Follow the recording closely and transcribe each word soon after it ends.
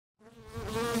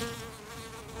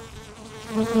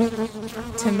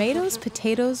Tomatoes,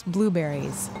 potatoes,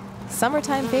 blueberries.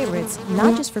 Summertime favorites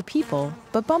not just for people,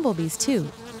 but bumblebees too.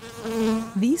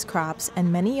 These crops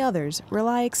and many others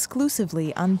rely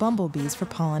exclusively on bumblebees for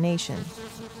pollination.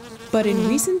 But in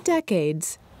recent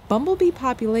decades, bumblebee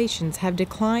populations have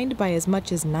declined by as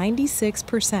much as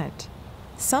 96%.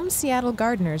 Some Seattle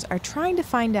gardeners are trying to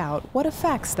find out what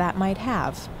effects that might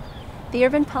have. The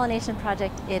Urban Pollination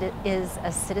Project, it is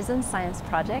a citizen science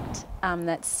project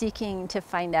that's seeking to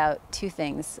find out two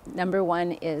things. Number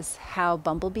one is how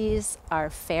bumblebees are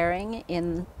faring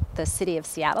in the city of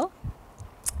Seattle.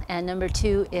 And number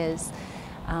two is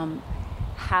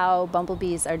how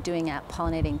bumblebees are doing at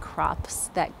pollinating crops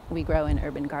that we grow in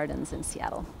urban gardens in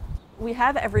Seattle. We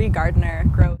have every gardener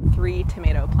grow 3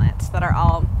 tomato plants that are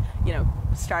all,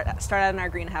 start out in our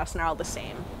greenhouse and are all the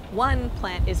same. One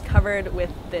plant is covered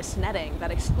with this netting that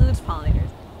excludes pollinators.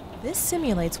 This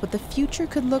simulates what the future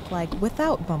could look like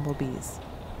without bumblebees.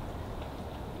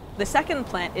 The second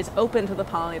plant is open to the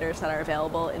pollinators that are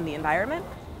available in the environment.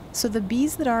 So the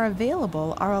bees that are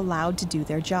available are allowed to do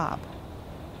their job.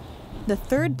 The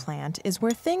third plant is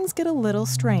where things get a little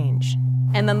strange.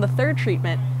 And then the third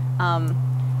treatment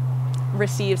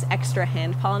receives extra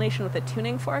hand pollination with a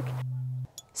tuning fork.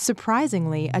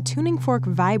 Surprisingly, a tuning fork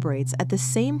vibrates at the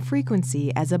same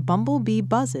frequency as a bumblebee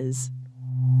buzzes.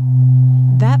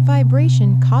 That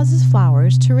vibration causes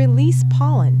flowers to release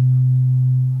pollen.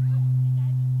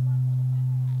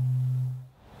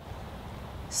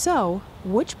 So,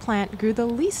 which plant grew the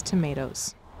least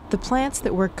tomatoes? The plants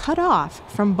that were cut off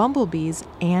from bumblebees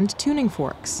and tuning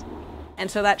forks.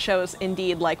 And so that shows,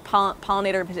 indeed,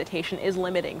 pollinator visitation is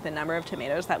limiting the number of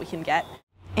tomatoes that we can get.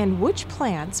 And which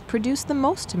plants produce the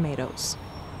most tomatoes?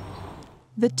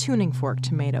 The tuning fork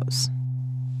tomatoes.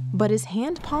 But is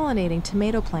hand-pollinating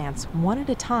tomato plants one at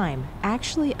a time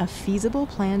actually a feasible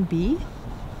plan B?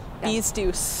 Bees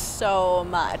do so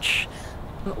much.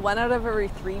 1 out of every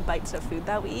 3 bites of food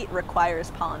that we eat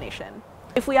requires pollination.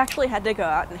 If we actually had to go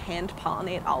out and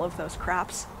hand-pollinate all of those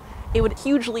crops, it would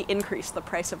hugely increase the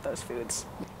price of those foods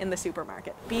in the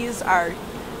supermarket. Bees are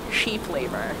cheap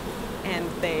labor, and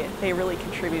they really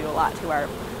contribute a lot to our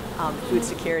food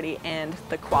security and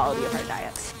the quality of our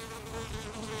diets.